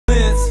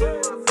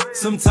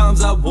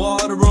Sometimes I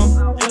water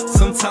them,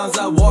 sometimes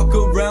I walk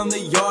around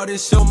the yard and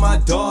show my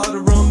daughter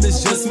them.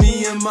 It's just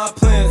me and my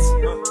plants.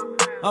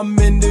 I'm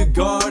into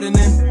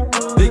gardening.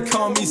 They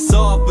call me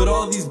soft, but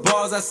all these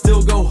bars I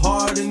still go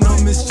hard in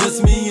them. It's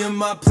just me and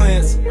my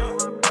plants.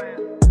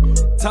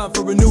 Time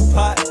for a new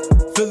pot.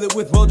 Fill it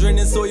with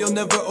well-draining soil,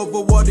 never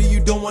overwater, you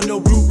don't want no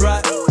root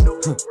rot.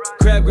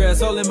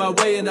 Crabgrass all in my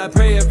way and I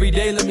pray every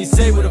day. Let me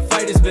say what a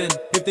fight has been.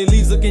 If they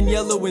leaves looking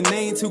yellow and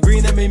they ain't too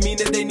green, that may mean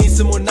that they need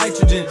some more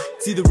nitrogen.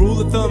 See, the rule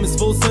of thumb is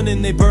full sun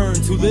and they burn.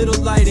 Too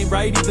little light ain't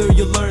right either,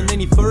 you learn. They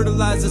need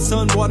fertilizer,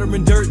 sun, water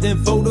and dirt. Then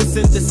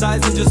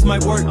photosynthesizing just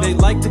might work. They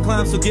like to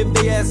climb, so give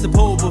they ass a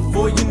pole.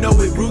 Before you know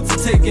it, roots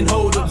are taking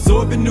hold,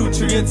 absorbing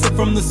nutrients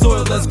from the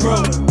soil, let's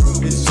grow.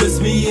 It's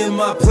just me and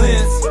my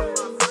plants.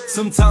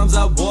 Sometimes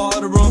I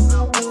water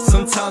them,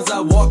 sometimes I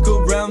walk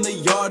around the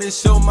yard and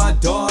show my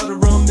daughter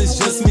them. It's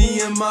just me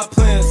and my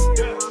plants.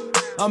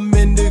 I'm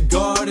into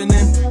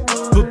gardening,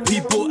 but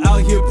people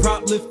out here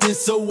prop lifting,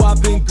 so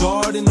I've been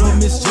guarding them.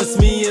 It's just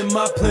me and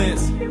my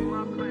plants.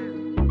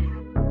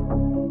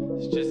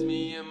 It's just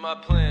me and my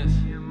plants.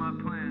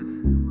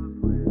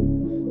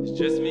 It's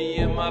just me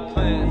and my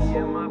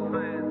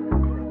plants.